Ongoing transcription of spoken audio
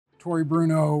Tory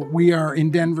Bruno. We are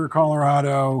in Denver,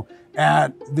 Colorado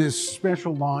at this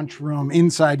special launch room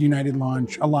inside United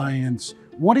Launch Alliance.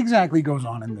 What exactly goes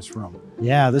on in this room?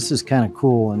 Yeah, this is kind of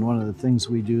cool, and one of the things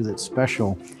we do that's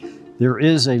special, there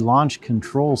is a launch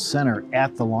control center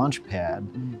at the launch pad,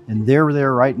 and they're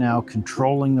there right now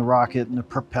controlling the rocket and the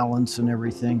propellants and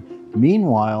everything.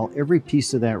 Meanwhile, every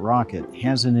piece of that rocket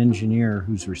has an engineer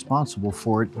who's responsible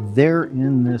for it. They're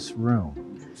in this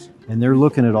room, and they're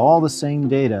looking at all the same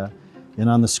data. And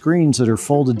on the screens that are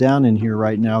folded down in here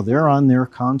right now, they're on their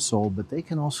console, but they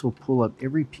can also pull up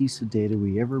every piece of data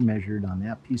we ever measured on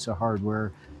that piece of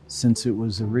hardware since it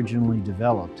was originally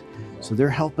developed. So they're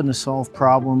helping to solve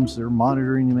problems, they're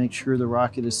monitoring to make sure the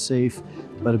rocket is safe,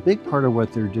 but a big part of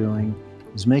what they're doing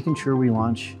is making sure we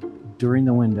launch during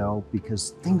the window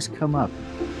because things come up.